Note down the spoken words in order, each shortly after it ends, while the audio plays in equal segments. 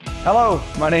Hello,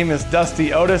 my name is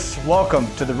Dusty Otis. Welcome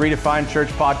to the Redefined Church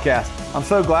podcast. I'm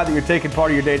so glad that you're taking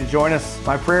part of your day to join us.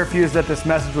 My prayer for you is that this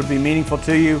message would be meaningful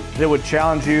to you, that it would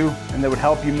challenge you, and that would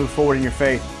help you move forward in your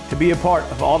faith. To be a part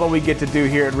of all that we get to do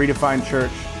here at Redefined Church,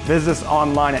 visit us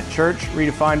online at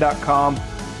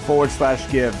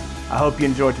churchredefined.com/give. I hope you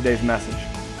enjoyed today's message.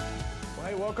 Well,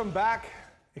 hey, welcome back.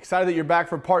 Excited that you're back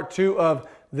for part 2 of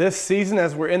this season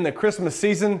as we're in the Christmas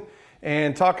season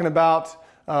and talking about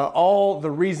all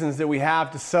the reasons that we have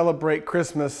to celebrate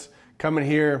Christmas coming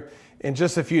here in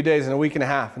just a few days, in a week and a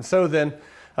half. And so then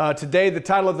today the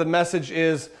title of the message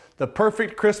is The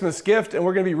Perfect Christmas Gift, and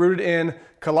we're going to be rooted in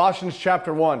Colossians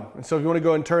chapter 1. And so if you want to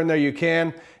go and turn there, you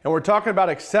can. And we're talking about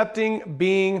accepting,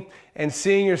 being, and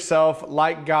seeing yourself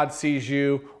like God sees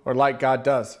you or like God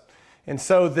does. And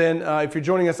so then if you're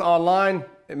joining us online,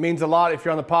 it means a lot. If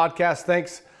you're on the podcast,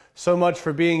 thanks so much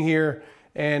for being here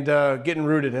and getting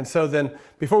rooted. And so then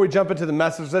before we jump into the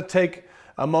message, let's take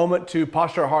a moment to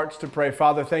posture our hearts to pray.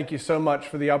 Father, thank you so much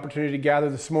for the opportunity to gather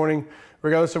this morning,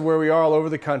 regardless of where we are all over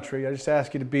the country. I just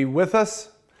ask you to be with us,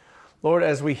 Lord,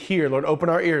 as we hear. Lord, open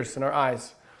our ears and our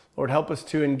eyes. Lord, help us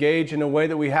to engage in a way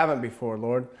that we haven't before,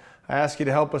 Lord. I ask you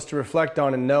to help us to reflect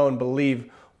on and know and believe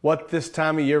what this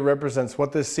time of year represents,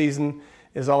 what this season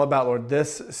is all about, Lord.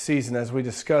 This season, as we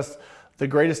discussed the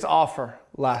greatest offer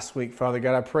last week, Father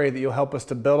God, I pray that you'll help us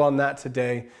to build on that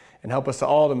today and help us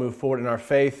all to move forward in our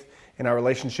faith, in our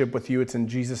relationship with you. It's in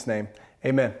Jesus' name.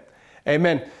 Amen.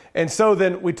 Amen. And so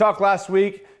then we talked last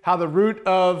week how the root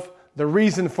of the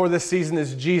reason for this season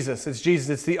is Jesus. It's Jesus.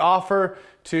 It's the offer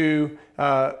to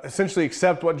essentially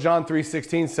accept what John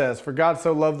 3:16 says. For God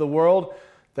so loved the world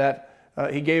that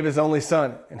he gave his only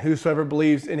son, and whosoever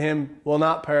believes in him will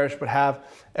not perish but have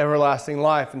everlasting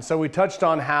life. And so we touched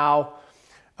on how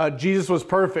Jesus was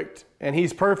perfect, and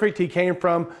he's perfect. He came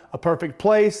from a perfect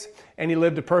place, and he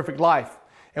lived a perfect life.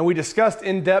 And we discussed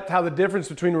in depth how the difference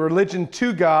between religion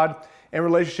to God and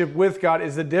relationship with God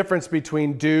is the difference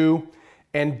between do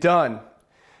and done,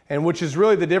 and which is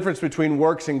really the difference between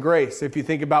works and grace, if you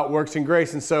think about works and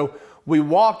grace. And so we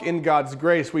walk in God's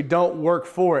grace. We don't work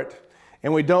for it.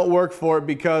 And we don't work for it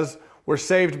because we're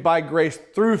saved by grace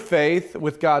through faith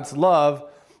with God's love,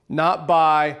 not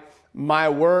by my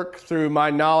work through my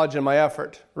knowledge and my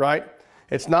effort, right?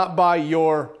 It's not by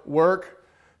your work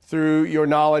through your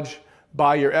knowledge,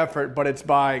 by your effort, but it's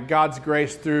by God's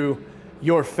grace through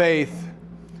your faith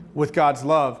with God's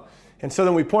love. And so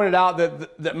then we pointed out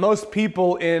that most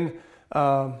people in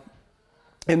the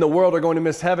world are going to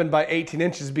miss heaven by 18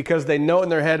 inches because they know it in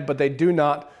their head, but they do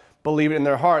not believe it in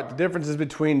their heart. The difference is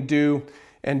between do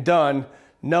and done,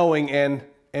 knowing and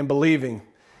believing.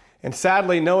 And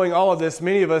sadly, knowing all of this,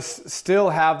 many of us still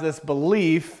have this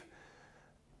belief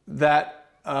that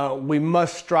we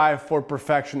must strive for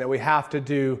perfection, that we have to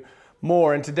do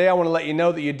more. And today I want to let you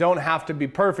know that you don't have to be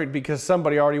perfect because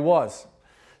somebody already was.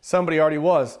 Somebody already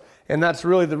was. And that's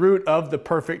really the root of the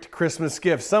perfect Christmas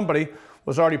gift. Somebody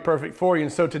was already perfect for you.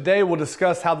 And so today we'll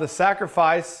discuss how the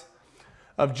sacrifice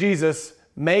of Jesus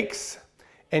makes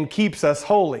and keeps us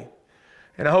holy.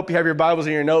 And I hope you have your Bibles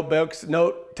in your notebooks.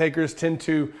 Note takers tend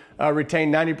to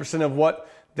retain 90% of what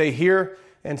they hear.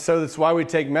 And so that's why we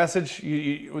take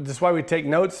that's why we take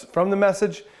notes from the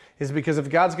message, is because if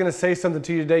God's going to say something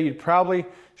to you today, you probably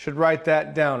should write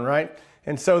that down, right?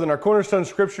 And so then our cornerstone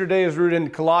scripture today is rooted in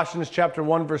Colossians chapter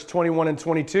 1, verse 21 and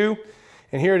 22.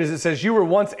 And here it is. It says, "You were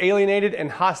once alienated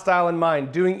and hostile in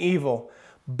mind, doing evil,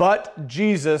 but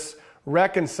Jesus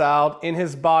reconciled in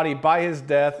his body by his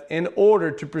death in order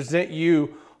to present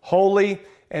you holy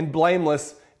and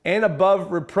blameless and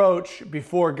above reproach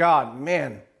before God."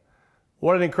 Man,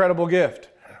 what an incredible gift,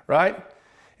 right?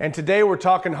 And today we're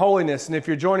talking holiness. And if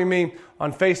you're joining me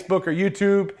on Facebook or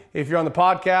YouTube, if you're on the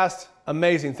podcast,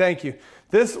 amazing, thank you.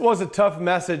 This was a tough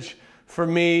message for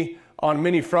me on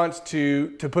many fronts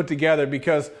to put together,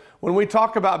 because when we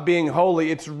talk about being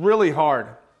holy, it's really hard.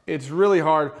 It's really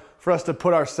hard for us to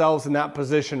put ourselves in that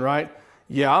position, right?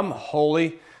 Yeah, I'm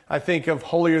holy. I think of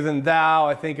holier than thou.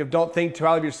 I think of don't think too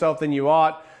highly of yourself than you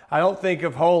ought. I don't think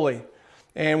of holy.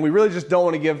 And we really just don't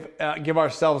want to give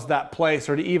ourselves that place,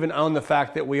 or to even own the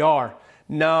fact that we are.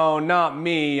 No, not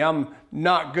me. I'm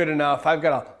not good enough. I've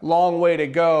got a long way to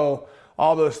go.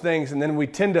 All those things. And then we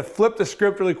tend to flip the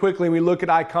script really quickly, and we look at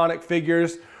iconic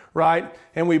figures, right?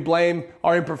 And we blame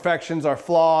our imperfections, our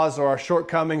flaws, or our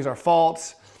shortcomings, our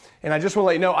faults. And I just want to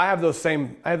let you know, I have those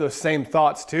same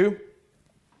thoughts too.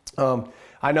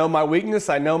 I know my weakness,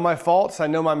 I know my faults, I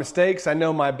know my mistakes, I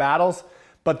know my battles,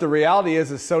 but the reality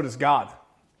is so does God.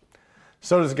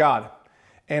 So does God.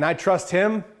 And I trust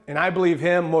him, and I believe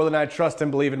him more than I trust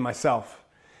and believe in myself.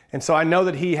 And so I know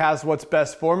that he has what's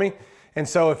best for me. And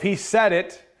so if he said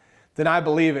it, then I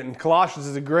believe it. And Colossians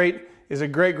is a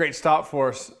great stop for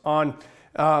us on,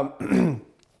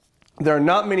 there are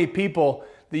not many people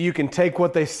that you can take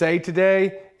what they say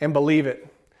today and believe it.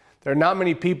 There are not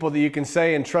many people that you can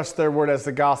say and trust their word as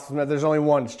the gospel. There's only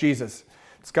one. It's Jesus.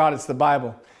 It's God. It's the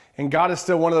Bible. And God is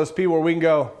still one of those people where we can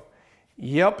go,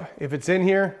 yep, if it's in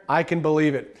here, I can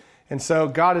believe it. And so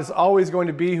God is always going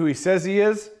to be who he says he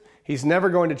is. He's never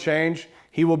going to change.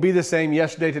 He will be the same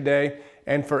yesterday, today,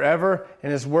 and forever.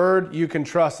 And his word you can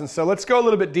trust. And so let's go a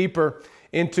little bit deeper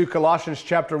into Colossians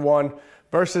chapter 1,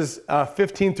 verses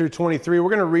 15 through 23. We're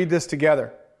going to read this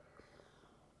together.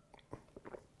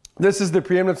 This is the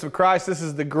preeminence of Christ. This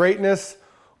is the greatness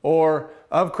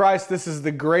of Christ. This is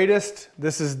the greatest.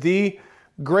 This is the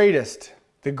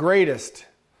greatest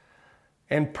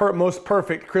and most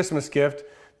perfect Christmas gift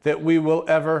that we will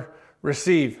ever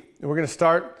receive. And we're going to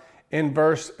start in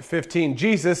verse 15.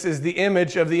 Jesus is the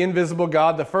image of the invisible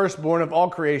God, the firstborn of all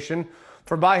creation.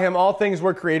 For by him all things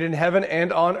were created in heaven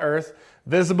and on earth,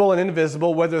 visible and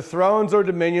invisible, whether thrones or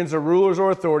dominions or rulers or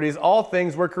authorities, all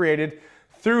things were created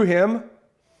through him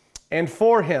and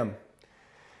for him.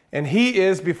 And he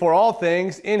is before all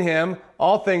things. In him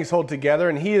all things hold together,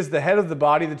 and he is the head of the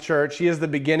body, the church. He is the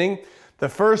beginning, the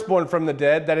firstborn from the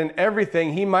dead, that in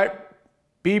everything he might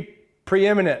be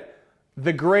preeminent,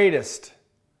 the greatest.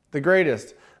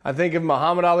 I think of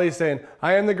Muhammad Ali saying,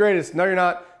 I am the greatest. No, you're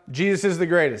not. Jesus is the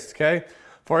greatest, okay?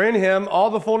 For in him all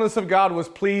the fullness of God was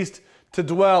pleased to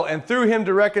dwell, and through him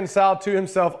to reconcile to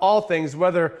himself all things,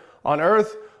 whether on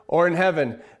earth or in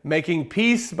heaven, making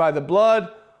peace by the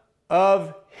blood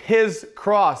of his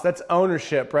cross. That's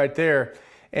ownership right there.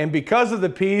 And because of the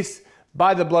peace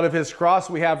by the blood of his cross,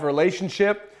 we have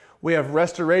relationship, we have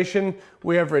restoration,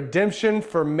 we have redemption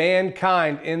for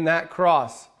mankind in that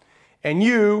cross. And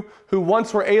you, who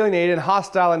once were alienated and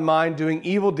hostile in mind, doing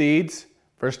evil deeds,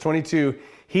 verse 22,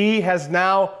 he has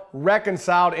now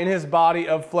reconciled in his body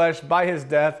of flesh by his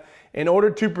death, in order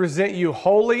to present you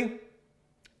holy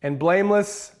and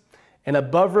blameless and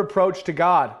above reproach to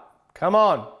God. Come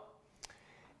on.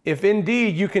 If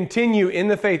indeed you continue in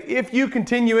the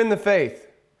faith,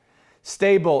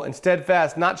 stable and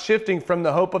steadfast, not shifting from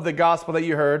the hope of the gospel that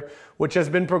you heard, which has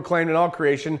been proclaimed in all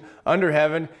creation under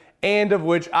heaven, and of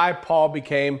which I, Paul,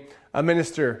 became a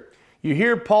minister. You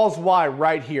hear Paul's why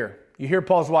right here. You hear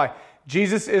Paul's why.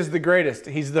 Jesus is the greatest.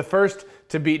 He's the first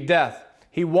to beat death.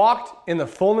 He walked in the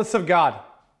fullness of God.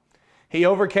 He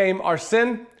overcame our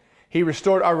sin. He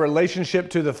restored our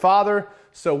relationship to the Father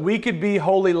so we could be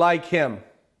holy like him.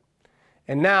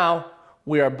 And now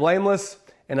we are blameless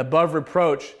and above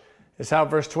reproach, is how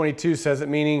verse 22 says it,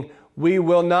 meaning we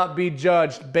will not be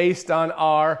judged based on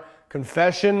our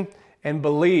confession and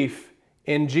belief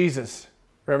in Jesus.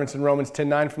 Reference in Romans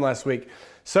 10:9 from last week.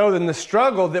 So then the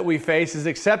struggle that we face is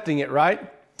accepting it,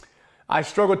 right? I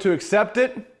struggle to accept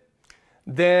it.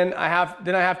 Then I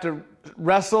have to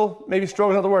wrestle. Maybe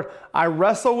struggle is not the word. I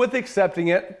wrestle with accepting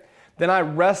it. Then I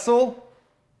wrestle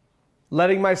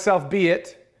letting myself be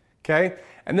it. Okay?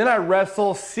 And then I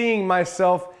wrestle seeing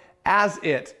myself as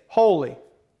it, holy.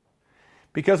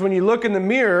 Because when you look in the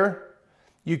mirror,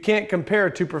 you can't compare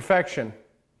to perfection.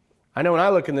 I know when I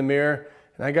look in the mirror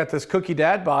and I got this cookie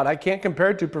dad bod, I can't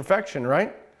compare it to perfection,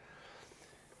 right?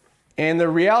 And the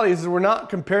reality is we're not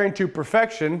comparing to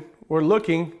perfection, we're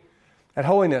looking at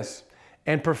holiness.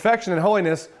 And perfection and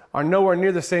holiness are nowhere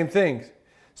near the same things.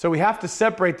 So we have to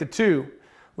separate the two.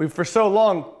 We've for so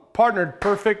long partnered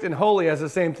perfect and holy as the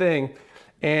same thing,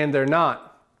 and they're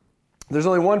not. There's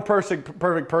only one perfect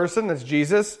person, that's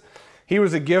Jesus. He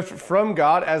was a gift from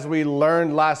God, as we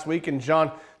learned last week in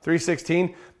John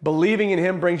 3:16. Believing in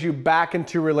him brings you back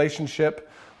into relationship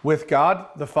with God,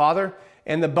 the Father.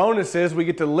 And the bonus is we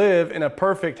get to live in a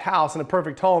perfect house, in a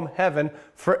perfect home, heaven,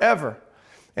 forever.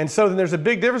 And so then there's a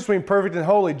big difference between perfect and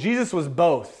holy. Jesus was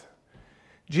both.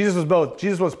 Jesus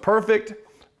was perfect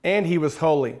and he was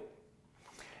holy.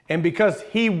 And because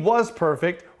he was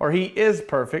perfect, or he is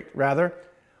perfect, rather,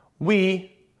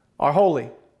 we are holy.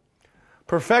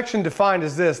 Perfection defined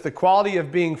as this: the quality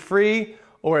of being free,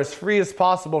 or as free as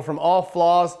possible from all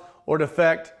flaws or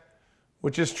defect,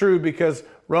 which is true because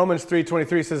Romans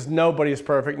 3:23 says nobody is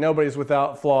perfect, nobody is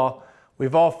without flaw.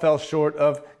 We've all fell short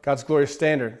of God's glorious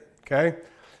standard, okay?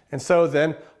 And so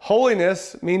then,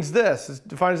 holiness means this. It's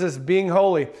defined as this: being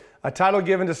holy, a title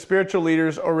given to spiritual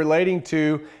leaders or relating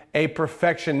to a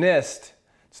perfectionist.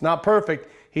 It's not perfect.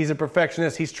 He's a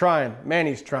perfectionist. He's trying. Man,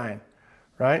 he's trying,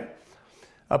 right?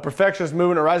 A perfectionist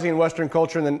movement arising in Western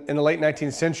culture in the late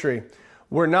 19th century.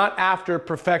 We're not after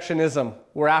perfectionism.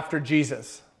 We're after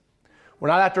Jesus. We're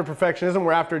not after perfectionism.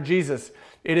 We're after Jesus.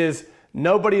 It is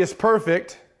nobody is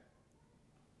perfect,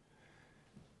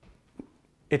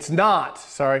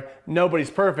 nobody's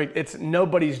perfect. It's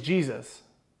nobody's Jesus.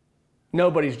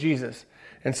 Nobody's Jesus.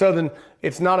 And so then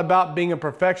it's not about being a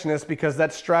perfectionist because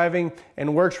that's striving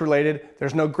and works related.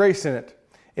 There's no grace in it.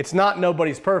 It's not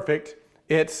nobody's perfect.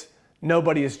 It's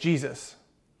nobody is Jesus.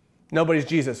 Nobody's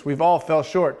Jesus. We've all fell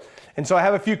short. And so I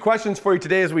have a few questions for you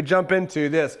today as we jump into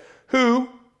this. Who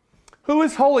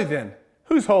is holy then?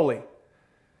 Who's holy?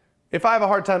 If I have a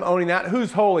hard time owning that,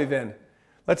 who's holy then?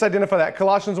 Let's identify that.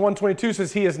 Colossians 1:22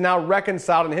 says he is now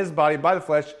reconciled in his body by the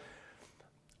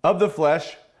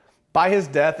flesh, by his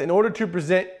death, in order to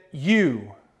present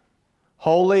you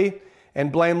holy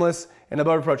and blameless and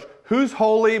above reproach. Who's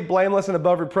holy, blameless, and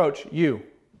above reproach? You.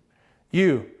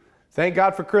 You. Thank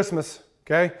God for Christmas,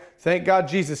 okay? Thank God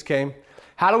Jesus came.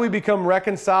 How do we become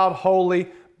reconciled, holy,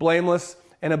 blameless,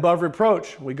 and above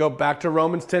reproach? We go back to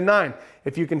Romans 10:9.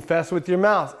 If you confess with your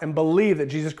mouth and believe that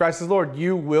Jesus Christ is Lord,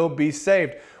 you will be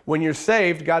saved. When you're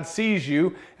saved, God sees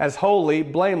you as holy,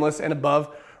 blameless, and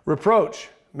above reproach.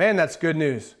 Man, that's good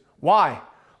news. Why?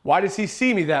 Why does he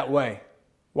see me that way?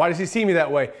 Why does he see me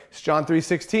that way? It's John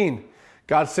 3:16.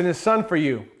 God sent his son for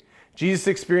you. Jesus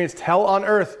experienced hell on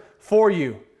earth for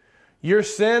you. Your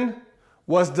sin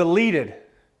was deleted,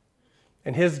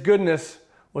 and his goodness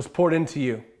was poured into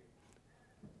you.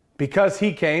 Because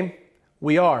he came,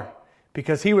 we are.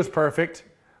 Because he was perfect,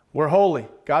 we're holy.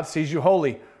 God sees you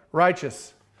holy,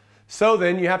 righteous. So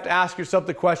then you have to ask yourself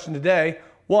the question today.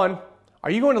 One, are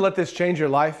you going to let this change your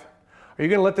life? Are you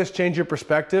going to let this change your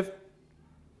perspective?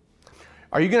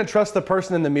 Are you going to trust the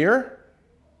person in the mirror?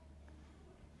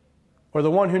 Or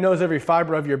the one who knows every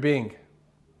fiber of your being?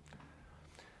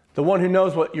 The one who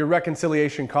knows what your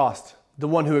reconciliation cost? The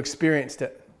one who experienced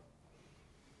it?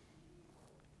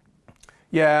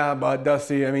 Yeah, but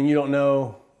Dusty, I mean, you don't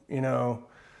know,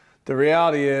 the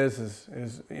reality is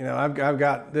I've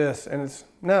got this, and it's,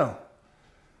 no.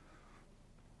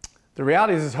 The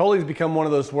reality is holy has become one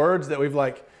of those words that we've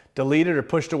deleted or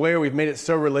pushed away, or we've made it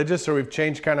so religious, or we've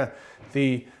changed kind of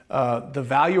the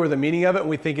value or the meaning of it, and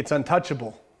we think it's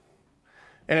untouchable.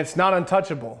 And it's not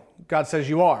untouchable. God says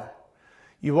you are.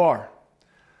 You are.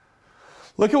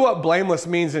 Look at what blameless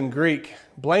means in Greek.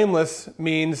 Blameless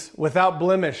means without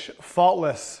blemish,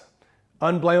 faultless,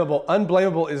 unblameable.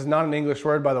 Unblameable is not an English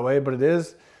word, by the way, but it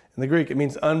is in the Greek. It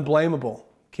means unblameable.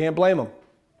 Can't blame them.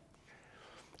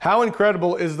 How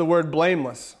incredible is the word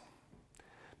blameless?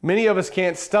 Many of us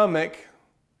can't stomach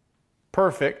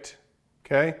perfect,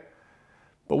 okay?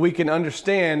 But we can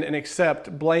understand and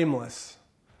accept blameless.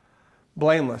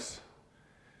 Blameless.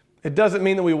 It doesn't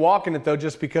mean that we walk in it, though,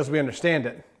 just because we understand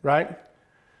it, right?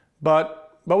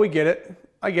 But we get it.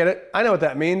 I get it. I know what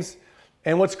that means.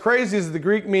 And what's crazy is the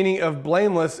Greek meaning of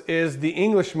blameless is the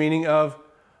English meaning of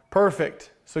perfect.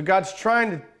 So God's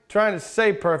trying to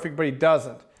say perfect, but he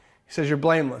doesn't. He says you're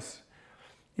blameless.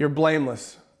 You're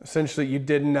blameless. Essentially, you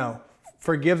didn't know.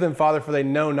 Forgive them, Father, for they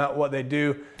know not what they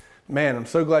do. Man, I'm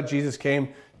so glad Jesus came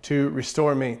to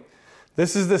restore me.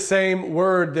 This is the same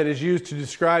word that is used to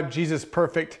describe Jesus'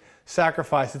 perfect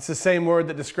sacrifice. It's the same word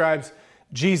that describes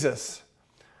Jesus,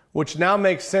 which now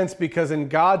makes sense because in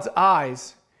God's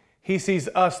eyes, he sees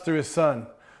us through his son.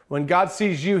 When God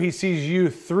sees you, he sees you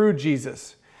through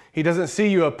Jesus. He doesn't see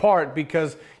you apart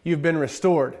because you've been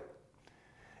restored.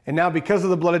 And now because of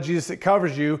the blood of Jesus that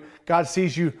covers you, God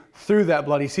sees you through that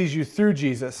blood. He sees you through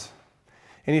Jesus.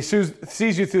 And he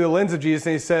sees you through the lens of Jesus,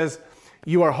 and he says,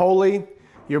 you are holy,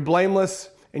 you're blameless,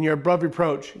 and you're above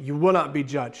reproach. You will not be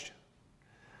judged.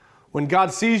 When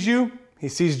God sees you, he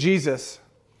sees Jesus.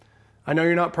 I know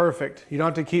you're not perfect. You don't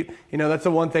have to keep, that's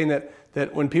the one thing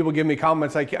that when people give me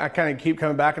comments, I kind of keep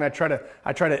coming back, and I try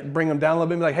to bring them down a little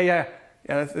bit and be like, hey, yeah,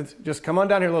 it's just come on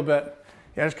down here a little bit.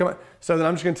 Yeah, just come on. So then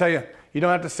I'm just going to tell you, you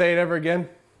don't have to say it ever again.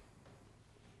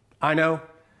 I know.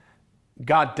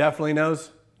 God definitely knows.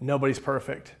 Nobody's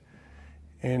perfect.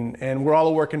 And we're all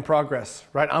a work in progress,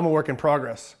 right? I'm a work in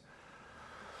progress.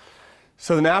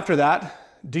 So then after that,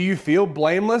 do you feel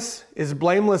blameless? Is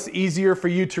blameless easier for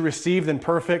you to receive than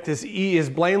perfect? Is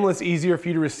blameless easier for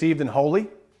you to receive than holy?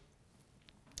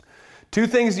 Two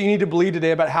things you need to believe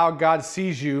today about how God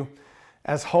sees you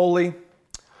as holy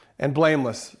and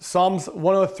blameless. Psalms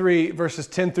 103, verses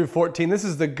 10 through 14. This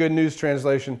is the Good News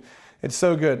translation. It's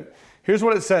so good. Here's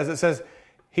what it says. It says,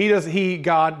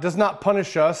 God, does not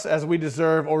punish us as we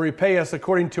deserve or repay us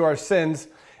according to our sins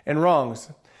and wrongs.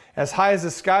 As high as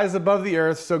the sky is above the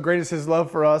earth, so great is his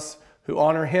love for us who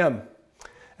honor him.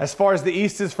 As far as the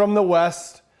east is from the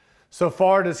west, so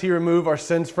far does he remove our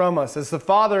sins from us. As the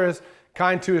Father is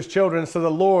kind to his children, so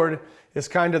the Lord is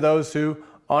kind to those who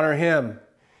honor him.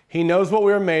 He knows what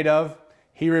we are made of.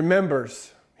 He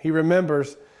remembers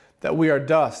that we are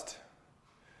dust.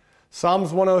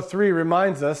 Psalms 103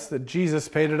 reminds us that Jesus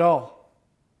paid it all.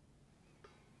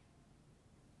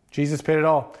 Jesus paid it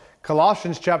all.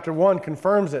 Colossians chapter 1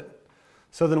 confirms it.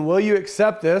 So then will you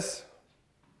accept this?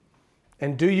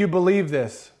 And do you believe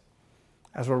this?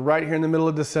 As we're right here in the middle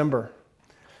of December.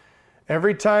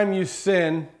 Every time you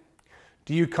sin,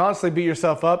 do you constantly beat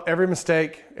yourself up? Every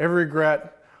mistake, every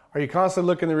regret? Are you constantly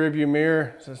looking in the rearview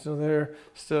mirror? Is that still there?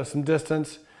 Still some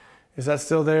distance? Is that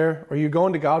still there? Or are you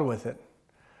going to God with it?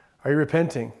 Are you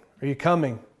repenting? Are you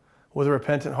coming with a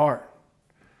repentant heart?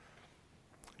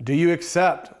 Do you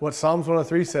accept what Psalms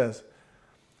 103 says?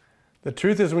 The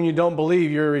truth is, when you don't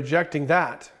believe, you're rejecting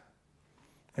that.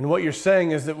 And what you're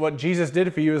saying is that what Jesus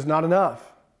did for you is not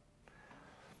enough.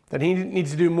 That he needs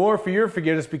to do more for your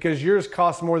forgiveness because yours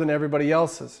costs more than everybody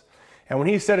else's. And when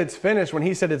he said it's finished, when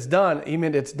he said it's done, he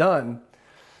meant it's done.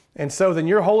 And so then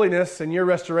your holiness and your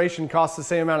restoration costs the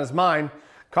same amount as mine,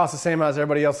 costs the same amount as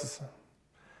everybody else's.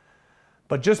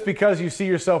 But just because you see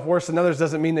yourself worse than others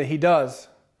doesn't mean that he does.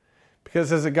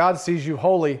 Because as God sees you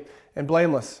holy and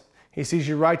blameless, he sees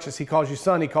you righteous, he calls you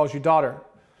son, he calls you daughter.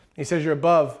 He says you're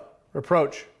above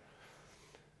reproach.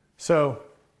 So,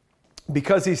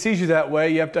 because he sees you that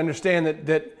way, you have to understand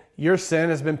that your sin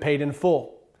has been paid in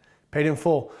full. Paid in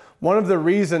full. One of the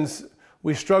reasons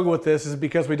we struggle with this is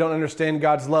because we don't understand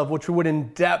God's love, which we went in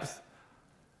depth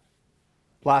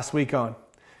last week on.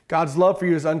 God's love for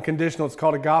you is unconditional. It's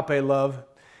called agape love.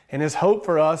 And his hope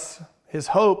for us is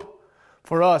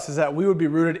that we would be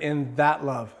rooted in that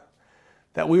love.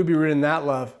 That we would be rooted in that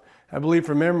love. I believe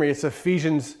from memory, it's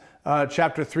Ephesians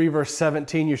chapter 3, verse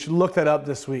 17. You should look that up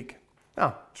this week.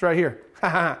 Oh, it's right here.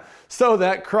 So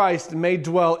that Christ may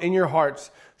dwell in your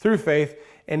hearts through faith,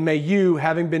 and may you,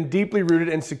 having been deeply rooted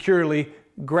and securely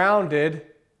grounded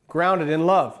in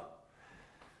love.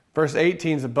 Verse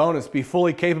 18 is a bonus. Be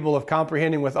fully capable of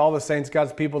comprehending with all the saints,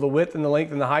 God's people, the width and the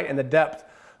length and the height and the depth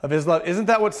of his love. Isn't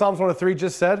that what Psalms 103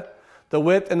 just said? The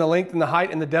width and the length and the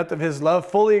height and the depth of his love,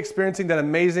 fully experiencing that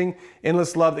amazing,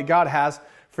 endless love that God has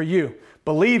for you.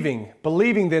 Believing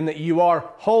then that you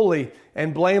are holy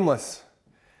and blameless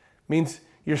means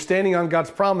you're standing on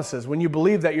God's promises. When you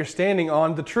believe that, you're standing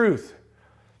on the truth.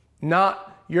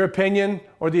 Not your opinion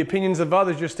or the opinions of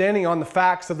others. You're standing on the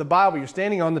facts of the Bible. You're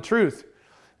standing on the truth.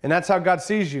 And that's how God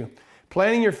sees you.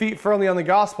 Planting your feet firmly on the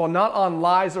gospel, not on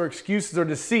lies or excuses or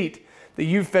deceit that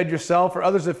you've fed yourself or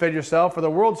others have fed yourself or the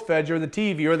world's fed you or the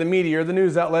TV or the media or the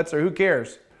news outlets or who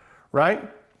cares, right?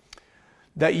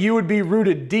 That you would be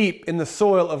rooted deep in the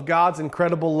soil of God's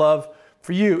incredible love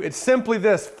for you. It's simply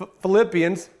this,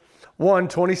 Philippians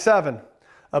 1:27.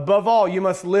 Above all, you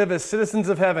must live as citizens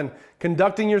of heaven,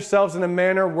 conducting yourselves in a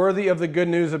manner worthy of the good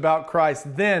news about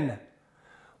Christ. Then,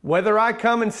 whether I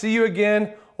come and see you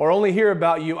again or only hear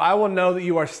about you, I will know that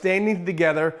you are standing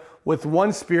together with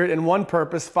one spirit and one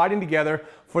purpose, fighting together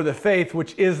for the faith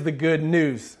which is the good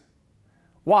news.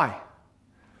 Why?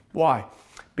 Why?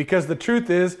 Because the truth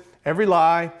is, every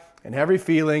lie and every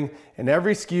feeling and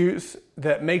every excuse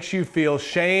that makes you feel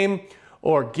shame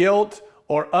or guilt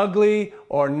or ugly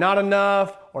or not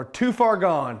enough or too far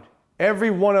gone,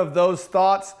 every one of those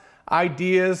thoughts,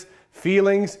 ideas,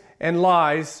 feelings, and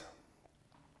lies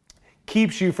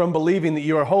keeps you from believing that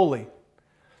you are holy.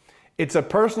 It's a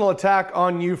personal attack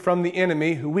on you from the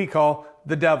enemy, who we call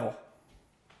the devil.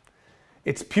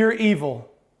 It's pure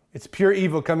evil. It's pure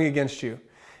evil coming against you.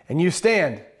 And you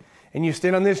stand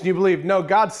on this and you believe, no,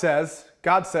 God says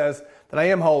that I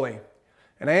am holy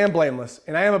and I am blameless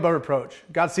and I am above reproach.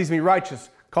 God sees me righteous,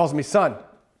 calls me son,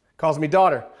 calls me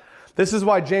daughter. This is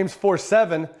why James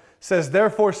 4:7 says,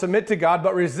 therefore submit to God,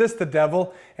 but resist the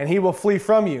devil and he will flee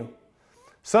from you.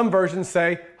 Some versions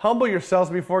say, humble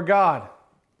yourselves before God.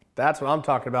 That's what I'm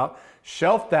talking about.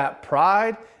 Shelf that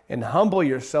pride and humble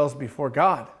yourselves before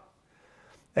God.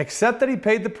 Accept that he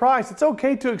paid the price. It's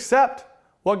okay to accept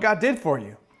what God did for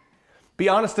you. Be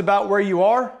honest about where you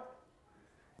are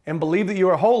and believe that you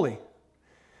are holy.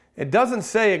 It doesn't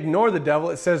say ignore the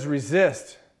devil. It says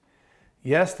resist.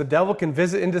 Yes, the devil can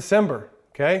visit in December,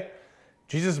 okay?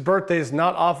 Jesus' birthday is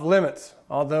not off limits.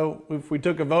 Although if we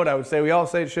took a vote, I would say we all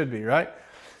say it should be, right?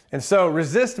 And so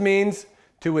resist means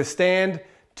to withstand,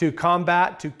 to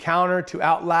combat, to counter, to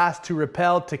outlast, to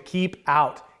repel, to keep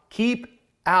out. Keep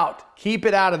out. Keep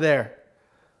it out of there.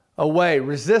 Away.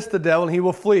 Resist the devil and he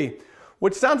will flee.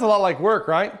 Which sounds a lot like work,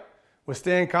 right?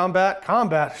 Withstand, combat.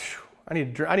 Combat. I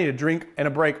need a drink and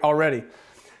a break already.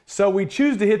 So we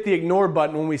choose to hit the ignore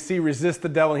button when we see resist the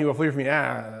devil and he will flee from me.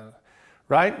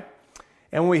 Right?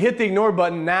 And when we hit the ignore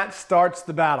button, that starts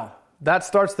the battle. That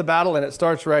starts the battle, and it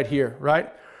starts right here,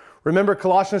 right? Remember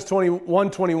Colossians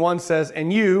 1:21 says,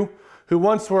 and you who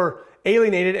once were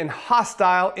alienated and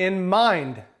hostile in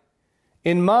mind.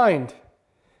 in mind,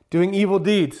 doing evil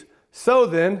deeds. So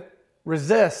then,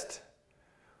 resist.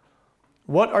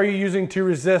 What are you using to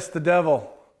resist the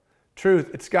devil?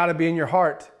 Truth. It's got to be in your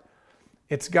heart.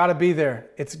 It's got to be there.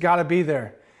 It's got to be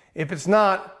there. If it's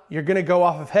not, you're going to go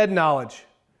off of head knowledge.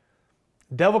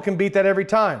 Devil can beat that every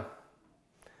time.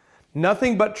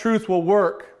 Nothing but truth will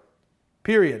work,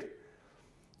 period.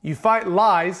 You fight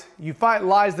lies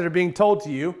that are being told to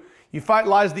you. You fight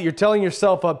lies that you're telling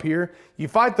yourself up here. You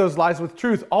fight those lies with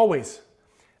truth, always.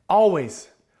 Always,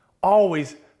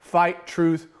 always fight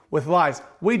truth with lies.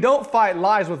 We don't fight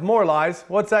lies with more lies.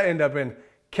 What's that end up in?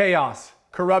 Chaos,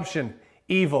 corruption,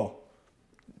 evil.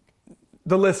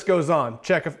 The list goes on.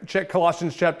 Check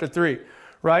Colossians chapter 3,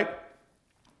 right?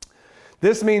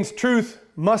 This means truth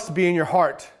must be in your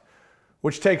heart,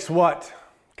 which takes what?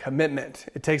 Commitment.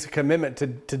 It takes a commitment to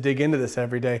dig into this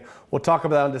every day. We'll talk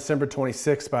about that on December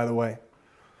 26th, by the way.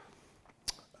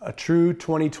 A true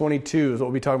 2022 is what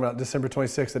we'll be talking about December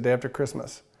 26th, the day after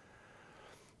Christmas.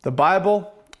 The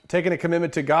Bible, taking a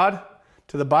commitment to God,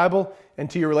 to the Bible, and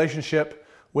to your relationship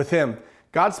with Him.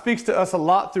 God speaks to us a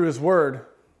lot through His Word.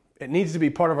 It needs to be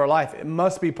part of our life. It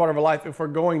must be part of our life if we're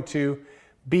going to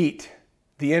beat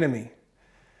the enemy.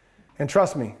 And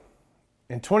trust me,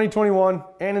 in 2021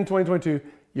 and in 2022,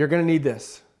 you're going to need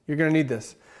this. You're going to need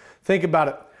this. Think about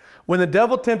it. When the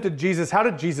devil tempted Jesus, how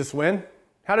did Jesus win?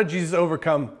 How did Jesus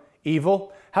overcome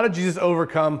evil? How did Jesus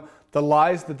overcome the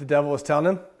lies that the devil was telling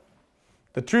him?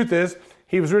 The truth is,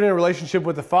 he was rooted in a relationship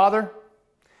with the Father.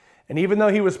 And even though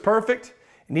he was perfect,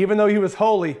 and even though he was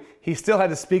holy, he still had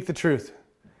to speak the truth.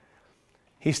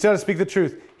 He still had to speak the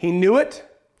truth. He knew it,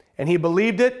 and he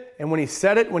believed it. And when he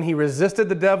said it, when he resisted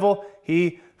the devil,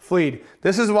 he fled.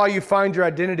 This is why you find your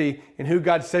identity in who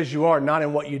God says you are, not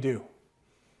in what you do.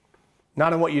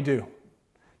 Not in what you do.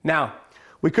 Now,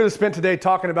 we could have spent today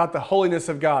talking about the holiness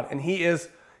of God, and He is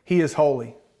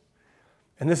holy.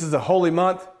 And this is a holy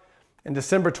month, and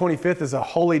December 25th is a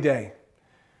holy day.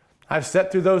 I've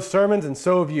sat through those sermons, and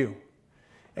so have you.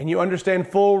 And you understand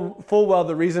full well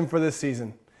the reason for this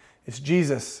season. It's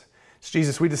Jesus. It's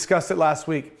Jesus. We discussed it last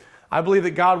week. I believe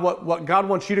that what God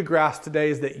wants you to grasp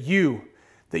today is that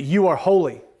you are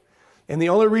holy. And the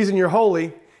only reason you're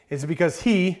holy is because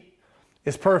He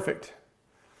is perfect.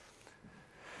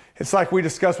 It's like we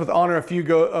discussed with Honor a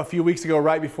few weeks ago,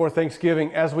 right before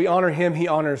Thanksgiving. As we honor Him, He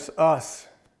honors us.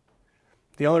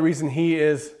 The only reason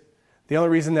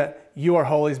that you are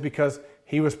holy is because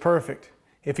He was perfect.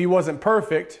 If He wasn't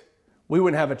perfect, we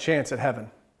wouldn't have a chance at heaven.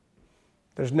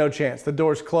 There's no chance. The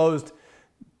door's closed,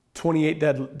 28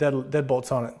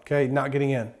 deadbolts on it, okay? Not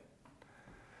getting in.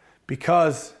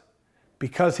 Because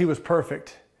He was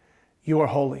perfect, you are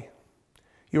holy.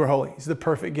 You are holy. He's the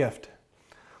perfect gift.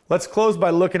 Let's close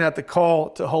by looking at the call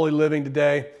to holy living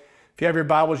today. If you have your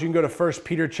Bibles, you can go to 1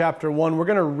 Peter chapter 1. We're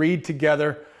going to read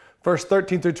together verse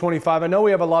 13 through 25. I know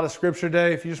we have a lot of scripture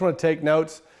today. If you just want to take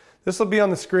notes, this will be on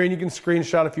the screen. You can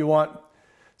screenshot if you want.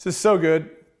 This is so good.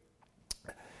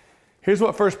 Here's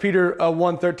what 1 Peter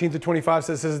 1, 13 through 25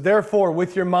 says. It says, therefore,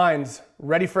 with your minds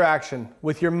ready for action,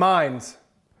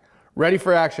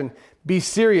 be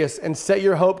serious and set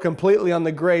your hope completely on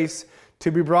the grace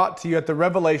to be brought to you at the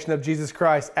revelation of Jesus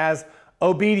Christ as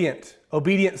obedient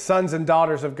sons and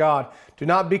daughters of God. Do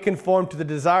not be conformed to the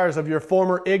desires of your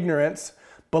former ignorance,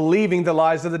 believing the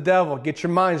lies of the devil. Get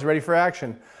your minds ready for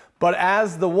action. But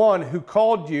as the one who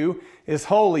called you is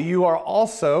holy, you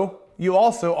also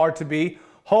are to be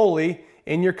holy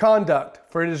in your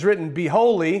conduct. For it is written, be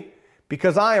holy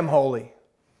because I am holy.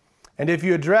 And if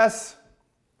you address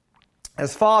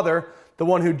as Father the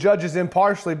one who judges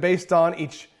impartially based on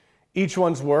each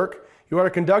one's work, you are to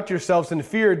conduct yourselves in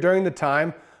fear during the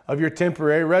time of your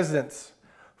temporary residence.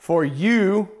 For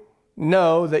you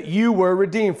know that you were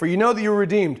redeemed.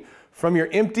 From your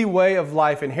empty way of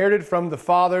life, inherited from the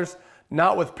fathers,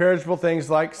 not with perishable things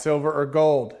like silver or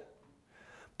gold,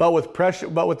 but with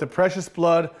the precious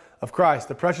blood of Christ,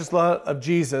 the precious blood of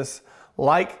Jesus,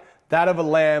 like that of a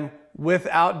lamb,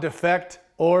 without defect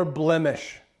or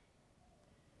blemish.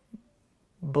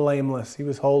 Blameless. He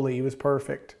was holy. He was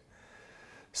perfect.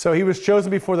 So He was chosen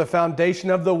before the foundation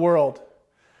of the world,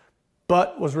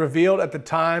 but was revealed at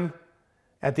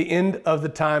the end of the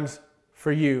times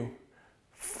for you.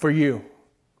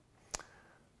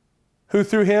 Who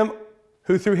through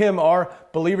him are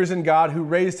believers in God, who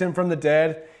raised Him from the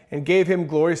dead and gave Him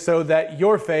glory, so that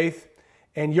your faith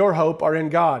and your hope are in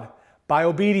God, by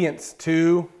obedience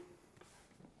to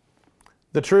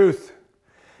the truth.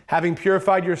 Having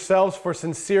purified yourselves for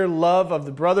sincere love of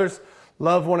the brothers,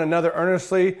 love one another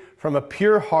earnestly from a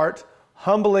pure heart,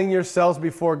 humbling yourselves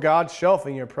before God,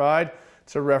 shelving your pride.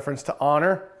 It's a reference to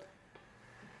honor.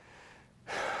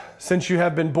 since you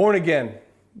have been born again,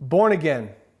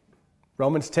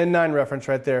 Romans 10:9 reference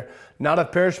right there, not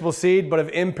of perishable seed, but of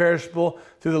imperishable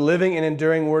through the living and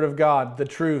enduring word of God, the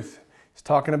truth. He's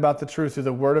talking about the truth through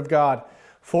the word of God.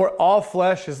 For all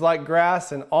flesh is like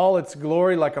grass, and all its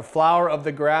glory like a flower of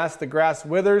the grass. The grass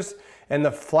withers, and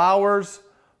the flowers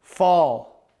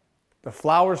fall. The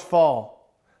flowers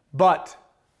fall. But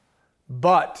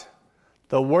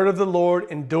the word of the Lord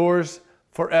endures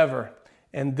forever.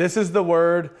 And this is the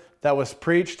word that was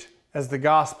preached as the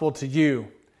gospel to you.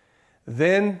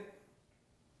 Then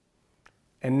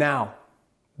and now,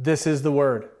 this is the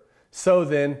word. So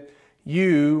then,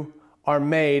 you are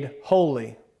made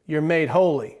holy. You're made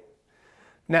holy.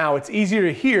 Now, it's easier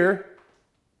to hear.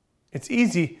 It's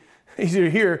easier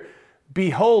to hear, be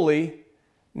holy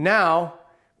now,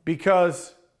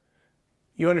 because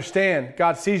you understand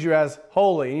God sees you as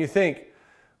holy. And you think,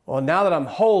 well, now that I'm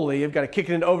holy, I've got to kick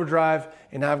it into overdrive,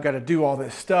 and I've got to do all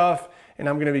this stuff, and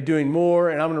I'm going to be doing more,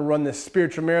 and I'm going to run this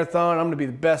spiritual marathon. I'm going to be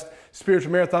the best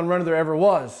spiritual marathon runner there ever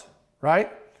was,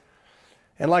 right?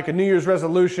 And like a New Year's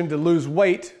resolution to lose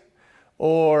weight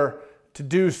or to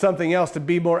do something else, to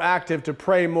be more active, to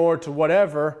pray more, to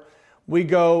whatever, we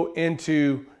go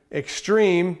into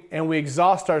extreme and we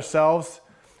exhaust ourselves,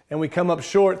 and we come up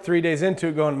short 3 days into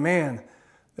it going, man,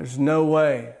 there's no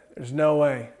way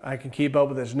I can keep up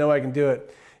with this. No way I can do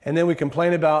it. And then we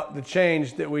complain about the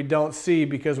change that we don't see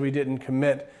because we didn't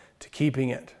commit to keeping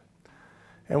it.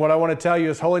 And what I want to tell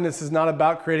you is holiness is not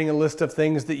about creating a list of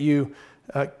things that you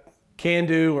can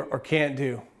do or can't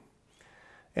do.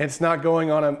 And it's not going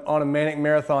on a manic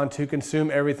marathon to consume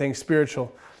everything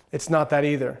spiritual. It's not that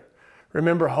either.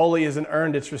 Remember, holy isn't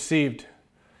earned, it's received.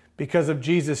 Because of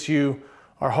Jesus, you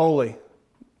are holy.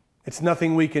 It's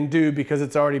nothing we can do because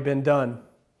it's already been done.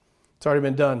 It's already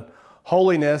been done.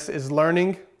 Holiness is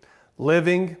learning,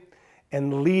 living,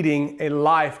 and leading a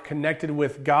life connected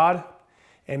with God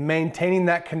and maintaining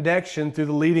that connection through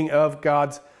the leading of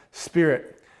God's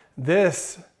Spirit.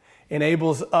 This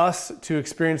enables us to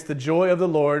experience the joy of the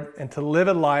Lord and to live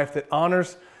a life that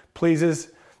honors,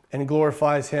 pleases, and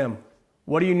glorifies Him.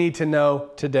 What do you need to know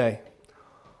today?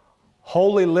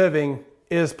 Holy living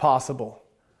is possible.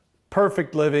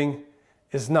 Perfect living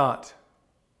is not.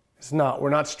 It's not. We're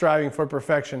not striving for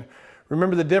perfection.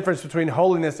 Remember the difference between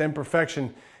holiness and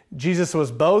perfection. Jesus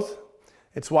was both.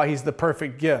 It's why He's the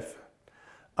perfect gift.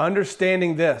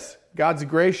 Understanding this, God's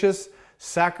gracious,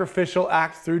 sacrificial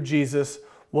act through Jesus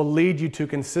will lead you to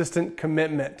consistent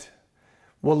commitment.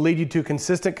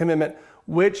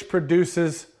 Which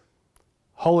produces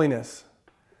holiness.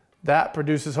 That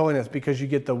produces holiness because you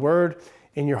get the word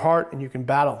in your heart and you can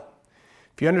battle.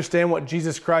 If you understand what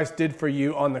Jesus Christ did for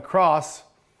you on the cross,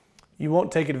 you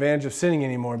won't take advantage of sinning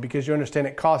anymore because you understand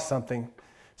it costs something.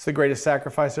 It's the greatest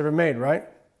sacrifice ever made, right?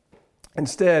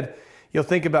 Instead, you'll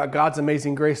think about God's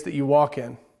amazing grace that you walk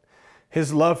in,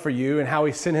 His love for you, and how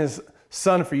He sent His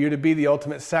Son for you to be the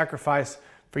ultimate sacrifice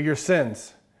for your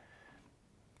sins.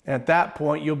 And at that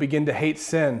point, you'll begin to hate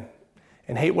sin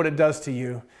and hate what it does to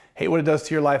you, hate what it does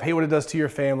to your life, hate what it does to your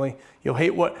family. You'll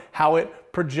hate how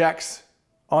it projects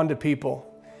onto people.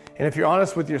 And if you're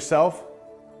honest with yourself,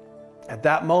 at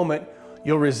that moment,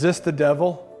 you'll resist the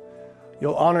devil,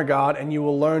 you'll honor God, and you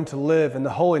will learn to live in the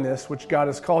holiness which God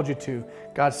has called you to.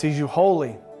 God sees you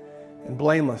holy and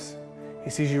blameless. He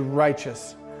sees you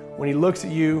righteous. When He looks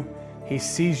at you, He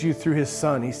sees you through His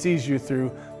Son. He sees you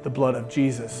through the blood of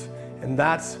Jesus. And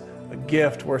that's a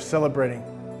gift we're celebrating,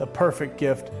 the perfect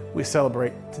gift we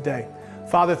celebrate today.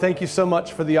 Father, thank you so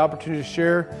much for the opportunity to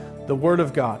share the Word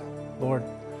of God, Lord,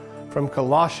 from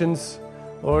Colossians,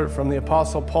 Lord, from the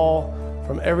Apostle Paul,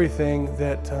 from everything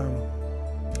that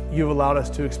You've allowed us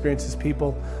to experience as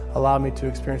people, allow me to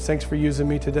experience. Thanks for using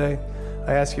me today.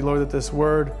 I ask You, Lord, that this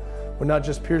Word would not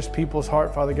just pierce people's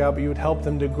heart, Father God, but You would help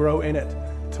them to grow in it,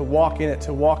 to walk in it,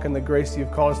 to walk in the grace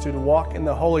You've called us to walk in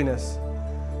the holiness,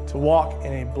 to walk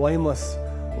in a blameless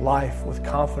life with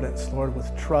confidence, Lord,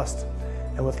 with trust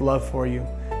and with love for You.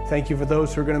 Thank You for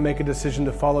those who are going to make a decision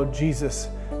to follow Jesus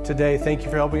today. Thank You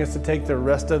for helping us to take the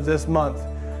rest of this month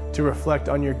to reflect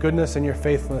on Your goodness and Your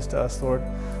faithfulness to us, Lord.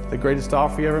 The greatest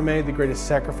offer You ever made, the greatest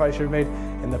sacrifice You ever made,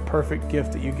 and the perfect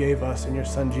gift that You gave us in Your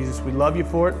Son, Jesus. We love You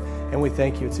for it, and we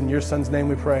thank You. It's in Your Son's name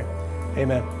we pray.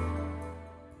 Amen.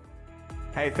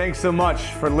 Hey, thanks so much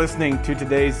for listening to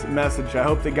today's message. I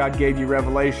hope that God gave you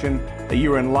revelation, that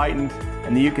you were enlightened,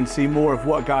 and that you can see more of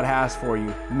what God has for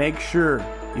you. Make sure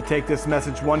you take this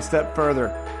message one step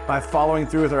further by following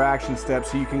through with our action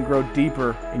steps so you can grow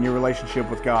deeper in your relationship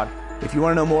with God. If you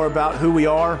want to know more about who we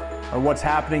are or what's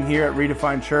happening here at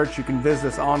Redefined Church, you can visit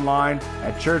us online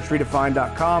at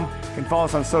churchredefined.com. You can follow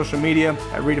us on social media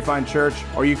at Redefined Church,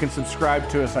 or you can subscribe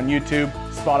to us on YouTube,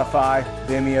 Spotify,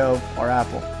 Vimeo, or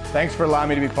Apple. Thanks for allowing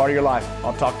me to be part of your life.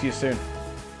 I'll talk to you soon.